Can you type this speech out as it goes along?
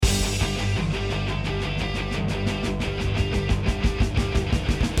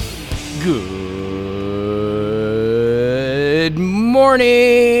Good morning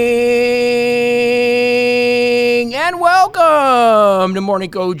and welcome to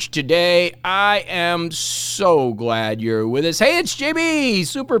Morning Coach Today. I am so glad you're with us. Hey, it's JB.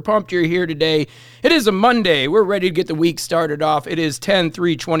 Super pumped you're here today. It is a Monday. We're ready to get the week started off. It is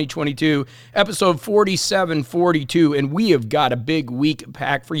 10/3/2022, episode 4742, and we have got a big week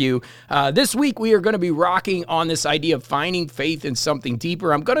packed for you. This week, we are going to be rocking on this idea of finding faith in something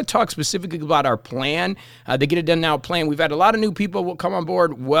deeper. I'm going to talk specifically about our plan, the Get It Done Now plan. We've had a lot of new people will come on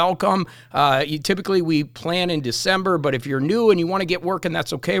board. Welcome. Typically, we plan in December, but if you're new and you want to get working,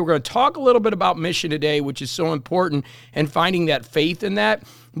 that's okay. We're going to talk a little bit about mission today, which is so important, and finding that faith in that.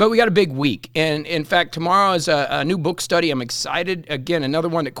 But we got a big week, and in fact, tomorrow is a new book study. I'm excited. Again, another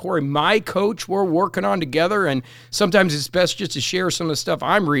one that Corey, my coach, we're working on together, and sometimes it's best just to share some of the stuff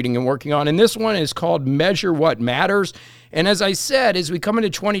I'm reading and working on. And this one is called Measure What Matters. And as I said, as we come into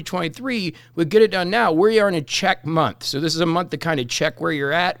 2023, we Get It Done Now, we are in a check month. So this is a month to kind of check where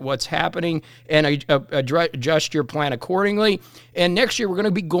you're at, what's happening, and adjust your plan accordingly. And next year, we're going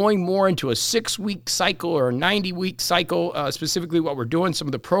to be going more into a 6-week cycle or a 90-week cycle, specifically what we're doing, some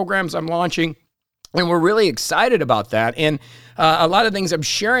of the programs I'm launching. And we're really excited about that. And a lot of things I'm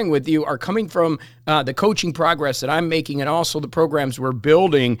sharing with you are coming from the coaching progress that I'm making and also the programs we're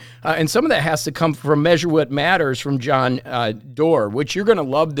building. And some of that has to come from Measure What Matters from John Doerr, which you're going to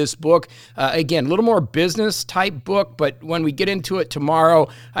love this book. Again, a little more business type book, but when we get into it tomorrow,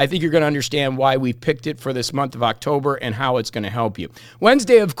 I think you're going to understand why we picked it for this month of October and how it's going to help you.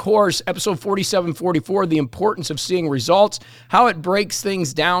 Wednesday, of course, episode 4744, the importance of seeing results, how it breaks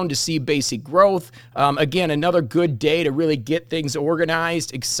things down to see basic growth. Again, another good day to really get things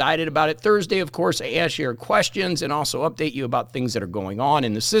organized, excited about it. Thursday, of course, I ask your questions and also update you about things that are going on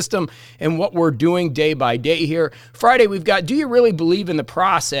in the system and what we're doing day by day here. Friday, we've got, do you really believe in the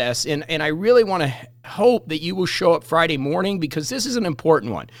process? And I really want to hope that you will show up Friday morning because this is an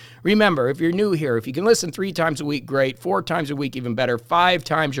important one. Remember, if you're new here, if you can listen 3 times a week, great. 4 times a week, even better. 5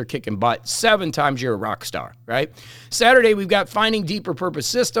 times, you're kicking butt. 7 times, you're a rock star, right? Saturday, we've got Finding Deeper Purpose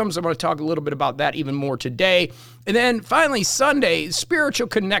Systems. I'm going to talk a little bit about that even more today. And then finally, Sunday, spiritual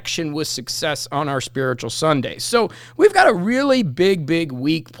connection with success on our Spiritual Sunday. So we've got a really big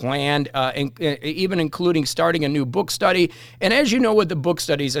week planned, even including starting a new book study. And as you know with the book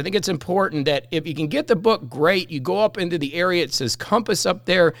studies, I think it's important that if you can get the book, great. You go up into the area, it says Compass up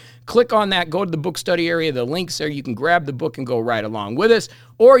there. Click on that, go to the book study area, the link's there. You can grab the book and go right along with us.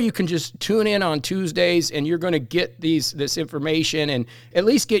 Or you can just tune in on Tuesdays and you're going to get this information and at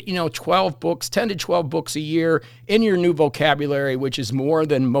least get, 12 books, 10 to 12 books a year in your new vocabulary, which is more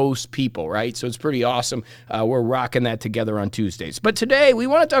than most people, right? So it's pretty awesome. We're rocking that together on Tuesdays. But today we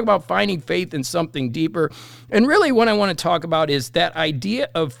want to talk about finding faith in something deeper. And really what I want to talk about is that idea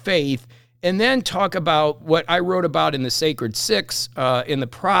of faith, and then talk about what I wrote about in the Sacred Six, in the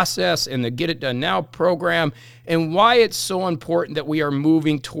process, in the Get It Done Now program, and why it's so important that we are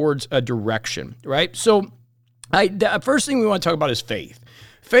moving towards a direction, right? So the first thing we want to talk about is faith.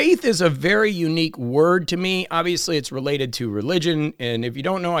 Faith is a very unique word to me. Obviously, it's related to religion, and if you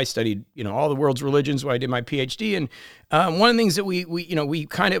don't know, I studied, all the world's religions when I did my PhD, and one of the things that we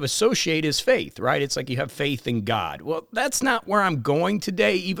kind of associate is faith, right? It's like you have faith in God. Well, that's not where I'm going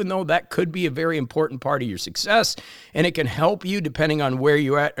today, even though that could be a very important part of your success, and it can help you depending on where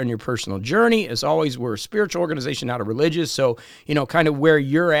you're at on your personal journey. As always, we're a spiritual organization, not a religious, so, kind of where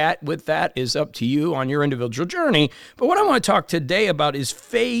you're at with that is up to you on your individual journey. But what I want to talk today about is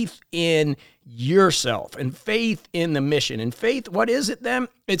faith in yourself and faith in the mission. And faith, what is it then?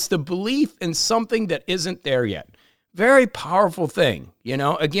 It's the belief in something that isn't there yet. Very powerful thing.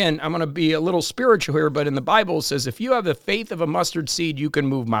 Again, I'm going to be a little spiritual here, but in the Bible it says, if you have the faith of a mustard seed, you can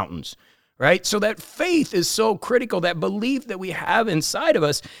move mountains. Right? So that faith is so critical. That belief that we have inside of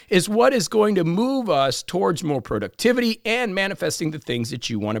us is what is going to move us towards more productivity and manifesting the things that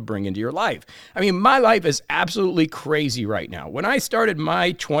you want to bring into your life. I mean, my life is absolutely crazy right now. When I started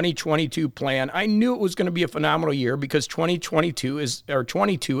my 2022 plan, I knew it was going to be a phenomenal year because 22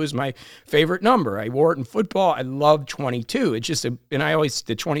 is my favorite number. I wore it in football. I love 22. It's just, and I always,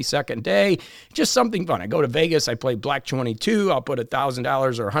 the 22nd day, just something fun. I go to Vegas, I play Black 22. I'll put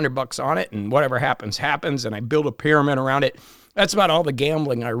 $1,000 or $100 on it. And whatever happens, and I build a pyramid around it. That's about all the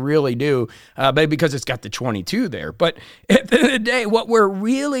gambling I really do, but because it's got the 22 there. But at the end of the day, what we're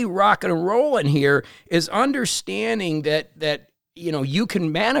really rocking and rolling here is understanding that you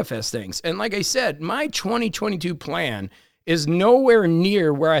can manifest things. And like I said, my 2022 plan is nowhere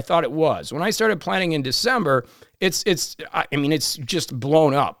near where I thought it was. When I started planning in December, it's just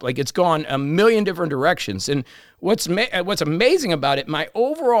blown up. Like, it's gone a million different directions. And what's amazing about it, my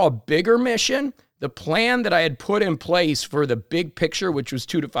overall bigger mission, the plan that I had put in place for the big picture, which was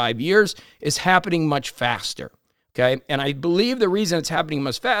 2 to 5 years, is happening much faster. Okay. And I believe the reason it's happening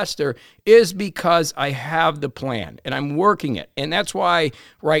much faster is because I have the plan and I'm working it. And that's why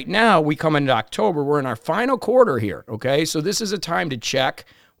right now we come into October, we're in our final quarter here. Okay. So this is a time to check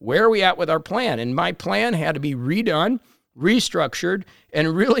where are we at with our plan. And my plan had to be redone, restructured,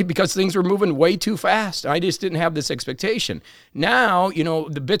 and really because things were moving way too fast. I just didn't have this expectation. Now,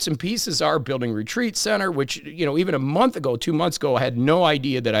 the bits and pieces are building retreat center, which, even a month ago, 2 months ago, I had no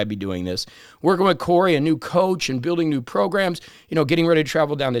idea that I'd be doing this. Working with Corey, a new coach, and building new programs, getting ready to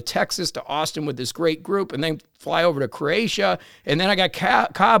travel down to Texas, to Austin with this great group, and then fly over to Croatia. And then I got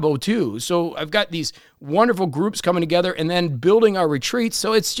Cabo too. So I've got these wonderful groups coming together and then building our retreats.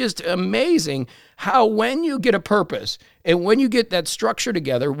 So it's just amazing how when you get a purpose and when you get that structure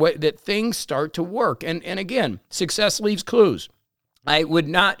together, that things start to work. And again, success leaves clues. I would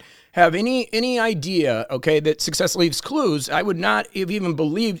not have any idea, that success leaves clues. I would not have even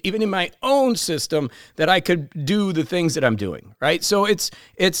believed, even in my own system, that I could do the things that I'm doing, right? So it's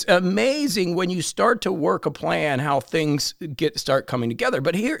amazing when you start to work a plan, how things start coming together.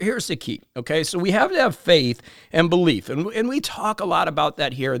 But here's the key, okay? So we have to have faith and belief. And we talk a lot about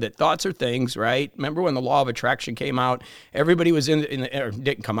that here, that thoughts are things, right? Remember when the law of attraction came out? Everybody was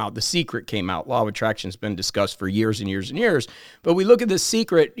didn't come out. The Secret came out. Law of attraction's been discussed for years and years and years. But we look at The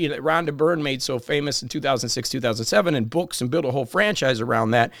Secret, Rhonda Byrne made so famous in 2006, 2007, and books and built a whole franchise around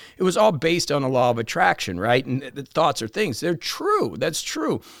that. It was all based on the law of attraction, right? And the thoughts are things. They're true. That's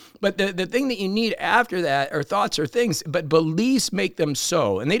true. But the thing that you need after that are thoughts or things, but beliefs make them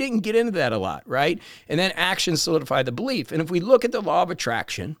so. And they didn't get into that a lot, right? And then actions solidify the belief. And if we look at the law of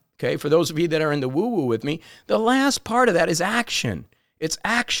attraction, okay, for those of you that are in the woo-woo with me, the last part of that is action. It's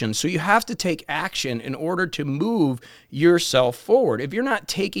action. So you have to take action in order to move yourself forward. If you're not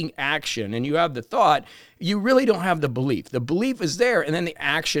taking action and you have the thought, you really don't have the belief. The belief is there, and then the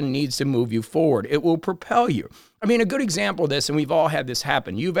action needs to move you forward. It will propel you. I mean, a good example of this, and we've all had this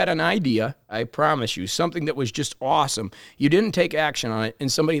happen. You've had an idea, I promise you, something that was just awesome. You didn't take action on it,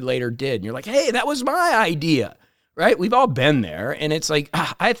 and somebody later did. And you're like, hey, that was my idea. Right? We've all been there. And it's like,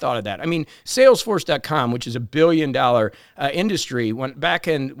 I thought of that. I mean, Salesforce.com, which is $1 billion industry, when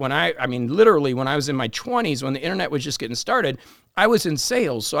I was in my 20s, when the internet was just getting started, I was in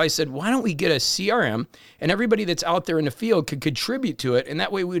sales. So I said, why don't we get a CRM and everybody that's out there in the field could contribute to it. And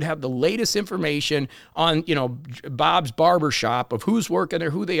that way we'd have the latest information on, Bob's barbershop of who's working there,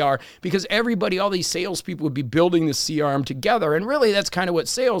 who they are, because everybody, all these salespeople would be building the CRM together. And really that's kind of what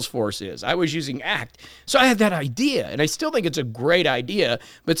Salesforce is. I was using ACT. So I had that idea and I still think it's a great idea,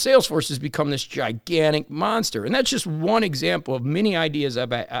 but Salesforce has become this gigantic monster. And that's just one example of many ideas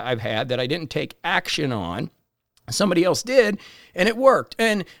I've had that I didn't take action on. Somebody else did, and it worked.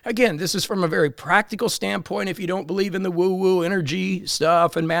 And again, this is from a very practical standpoint. If you don't believe in the woo-woo energy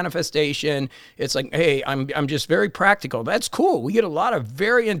stuff and manifestation, it's like, hey, I'm just very practical. That's cool. We get a lot of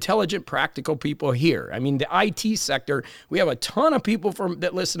very intelligent, practical people here. I mean, the IT sector, we have a ton of people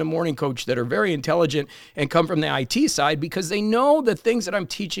that listen to Morning Coach that are very intelligent and come from the IT side because they know the things that I'm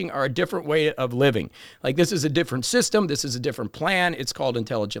teaching are a different way of living. Like, this is a different system. This is a different plan. It's called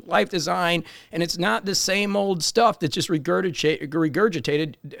Intelligent Life Design, and it's not the same old stuff that's just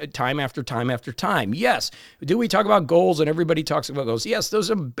regurgitated time after time after time. Yes. Do we talk about goals and everybody talks about goals? Yes,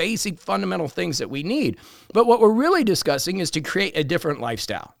 those are basic fundamental things that we need. But what we're really discussing is to create a different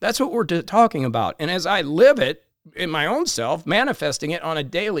lifestyle. That's what we're talking about. And as I live it in my own self, manifesting it on a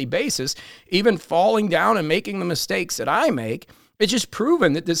daily basis, even falling down and making the mistakes that I make, it's just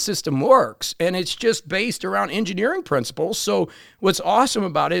proven that this system works, and it's just based around engineering principles. So what's awesome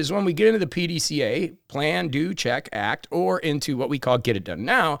about it is when we get into the PDCA, plan, do, check, act, or into what we call get it done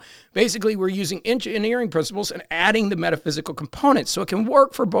now, basically we're using engineering principles and adding the metaphysical components. So it can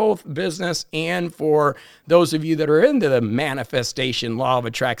work for both business and for those of you that are into the manifestation, law of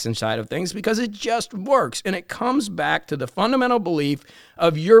attraction side of things, because it just works. And it comes back to the fundamental belief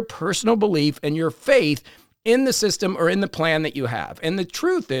of your personal belief and your faith in the system or in the plan that you have. And the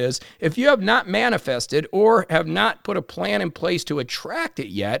truth is, if you have not manifested or have not put a plan in place to attract it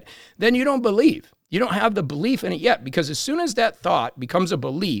yet, then you don't believe. You don't have the belief in it yet, because as soon as that thought becomes a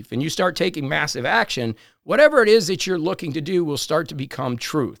belief and you start taking massive action, whatever it is that you're looking to do will start to become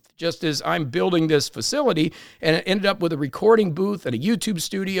truth. Just as I'm building this facility and it ended up with a recording booth and a YouTube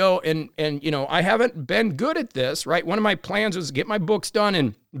studio, and I haven't been good at this, right? One of my plans was to get my books done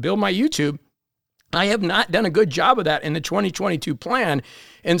and build my YouTube. I have not done a good job of that in the 2022 plan.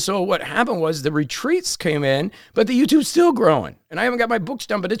 And so what happened was the retreats came in, but the YouTube's still growing. And I haven't got my books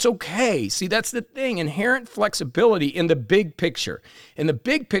done, but it's okay. See, that's the thing, inherent flexibility in the big picture. In the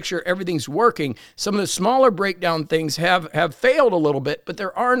big picture, everything's working. Some of the smaller breakdown things have failed a little bit, but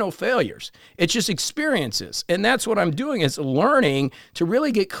there are no failures. It's just experiences. And that's what I'm doing, is learning to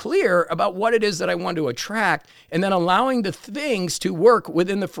really get clear about what it is that I want to attract, and then allowing the things to work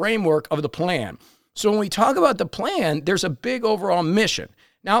within the framework of the plan. So when we talk about the plan, there's a big overall mission.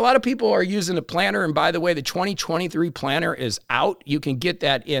 Now, a lot of people are using the planner, and by the way, the 2023 planner is out. You can get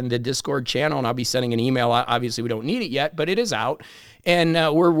that in the Discord channel, and I'll be sending an email. Obviously, we don't need it yet, but it is out, and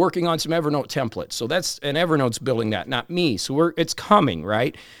we're working on some Evernote templates. So and Evernote's building that, not me. So it's coming,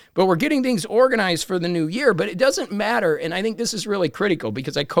 right? But we're getting things organized for the new year, but it doesn't matter, and I think this is really critical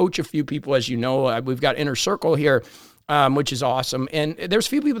because I coach a few people, as you know. We've got Inner Circle here, which is awesome. And there's a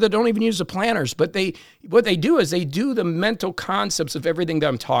few people that don't even use the planners, but what they do is they do the mental concepts of everything that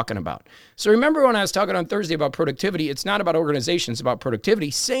I'm talking about. So remember when I was talking on Thursday about productivity, it's not about organization, it's about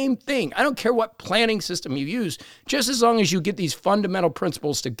productivity. Same thing. I don't care what planning system you use, just as long as you get these fundamental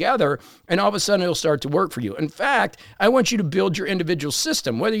principles together, and all of a sudden it'll start to work for you. In fact, I want you to build your individual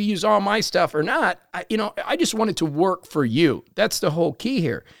system, whether you use all my stuff or not. I just want it to work for you. That's the whole key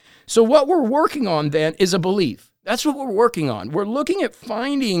here. So what we're working on then is a belief. That's what we're working on. We're looking at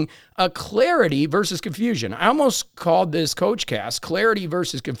finding a clarity versus confusion. I almost called this CoachCast clarity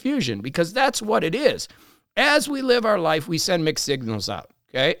versus confusion because that's what it is. As we live our life, we send mixed signals out,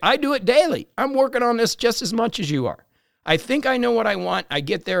 okay? I do it daily. I'm working on this just as much as you are. I think I know what I want. I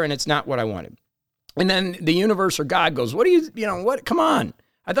get there and it's not what I wanted. And then the universe or God goes, what? Come on.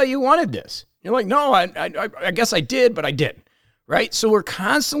 I thought you wanted this. You're like, no, I guess I did, but I didn't. Right? So we're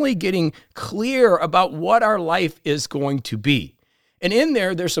constantly getting clear about what our life is going to be. And in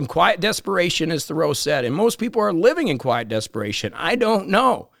there's some quiet desperation, as Thoreau said, and most people are living in quiet desperation. I don't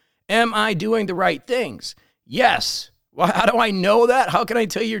know. Am I doing the right things? Yes. Well, how do I know that? How can I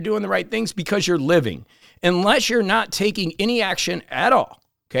tell you you're doing the right things? Because you're living. Unless you're not taking any action at all.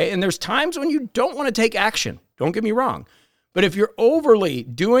 Okay? And there's times when you don't want to take action. Don't get me wrong. But if you're overly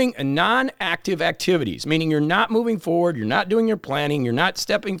doing non-active activities, meaning you're not moving forward, you're not doing your planning, you're not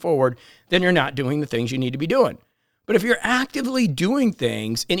stepping forward, then you're not doing the things you need to be doing. But if you're actively doing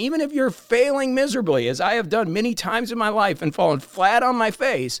things, and even if you're failing miserably, as I have done many times in my life and fallen flat on my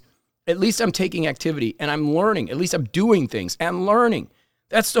face, at least I'm taking activity and I'm learning. At least I'm doing things and learning.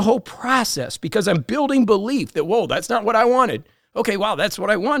 That's the whole process because I'm building belief that, whoa, that's not what I wanted. Okay, wow, that's what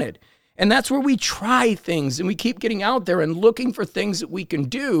I wanted. And that's where we try things and we keep getting out there and looking for things that we can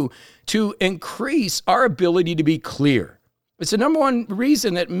do to increase our ability to be clear. It's the number one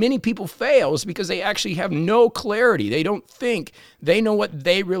reason that many people fail is because they actually have no clarity. They don't think they know what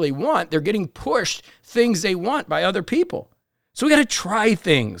they really want. They're getting pushed things they want by other people. So we got to try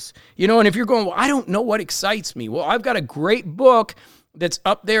things, and if you're going, well, I don't know what excites me. Well, I've got a great book that's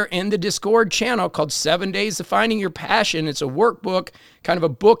up there in the Discord channel called 7 Days to Finding Your Passion. It's a workbook, kind of a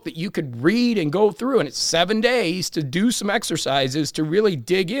book that you could read and go through, and it's 7 days to do some exercises to really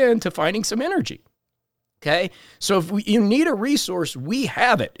dig into finding some energy. Okay? So if you need a resource, we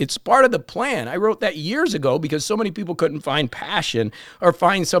have it. It's part of the plan. I wrote that years ago because so many people couldn't find passion or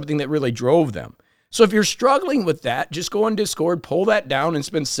find something that really drove them. So if you're struggling with that, just go on Discord, pull that down, and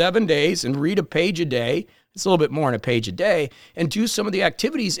spend 7 days and read a page a day. It's a little bit more than a page a day, and do some of the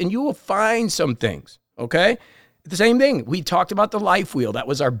activities, and you will find some things, okay? The same thing. We talked about the life wheel. That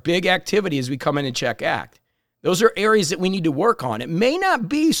was our big activity as we come in and check act. Those are areas that we need to work on. It may not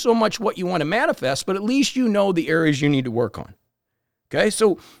be so much what you want to manifest, but at least you know the areas you need to work on, okay?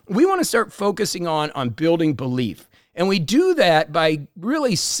 So we want to start focusing on building belief. And we do that by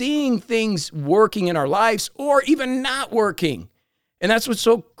really seeing things working in our lives or even not working. And that's what's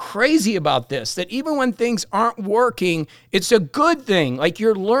so crazy about this, that even when things aren't working, it's a good thing. Like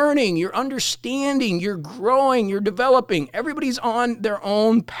you're learning, you're understanding, you're growing, you're developing. Everybody's on their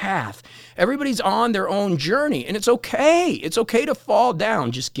own path. Everybody's on their own journey. And it's okay. It's okay to fall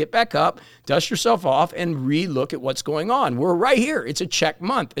down. Just get back up, dust yourself off, and re-look at what's going on. We're right here. It's a check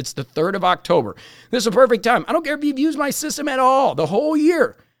month. It's the 3rd of October. This is a perfect time. I don't care if you've used my system at all, the whole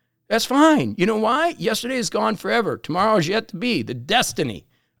year. That's fine. You know why? Yesterday is gone forever. Tomorrow is yet to be. The destiny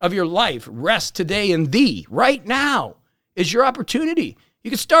of your life rests today in thee. Right now is your opportunity. You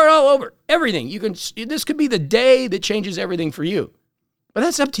can start all over. Everything. This could be the day that changes everything for you. But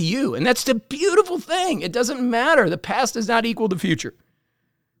that's up to you. And that's the beautiful thing. It doesn't matter. The past does not equal the future.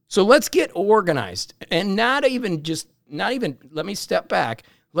 So let's get organized. And not even, let me step back.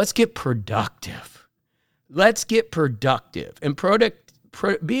 Let's get productive. Let's get productive. And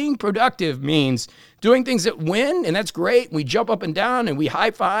being productive means doing things that win, and that's great. We jump up and down and we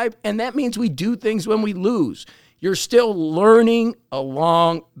high five, and that means we do things when we lose. You're still learning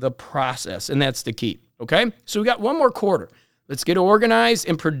along the process, and that's the key, okay? So we got one more quarter. Let's get organized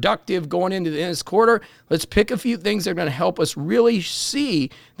and productive going into this quarter. Let's pick a few things that are going to help us really see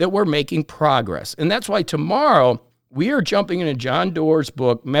that we're making progress. And that's why tomorrow we are jumping into John Doerr's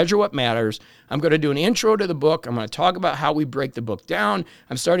book, Measure What Matters. I'm going to do an intro to the book. I'm going to talk about how we break the book down.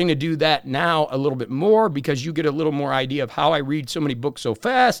 I'm starting to do that now a little bit more because you get a little more idea of how I read so many books so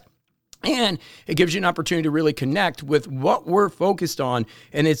fast. And it gives you an opportunity to really connect with what we're focused on.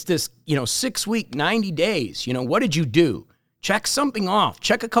 And it's this, 6-week, 90 days. What did you do? Check something off.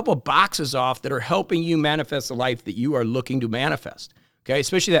 Check a couple of boxes off that are helping you manifest the life that you are looking to manifest. Okay,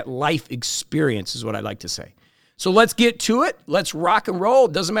 especially that life experience is what I like to say. So let's get to it. Let's rock and roll.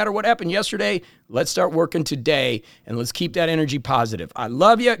 It doesn't matter what happened yesterday. Let's start working today, and let's keep that energy positive. I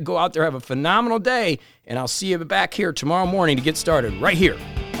love you. Go out there, have a phenomenal day, and I'll see you back here tomorrow morning to get started right here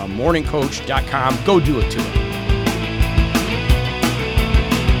on morningcoach.com. Go do it today.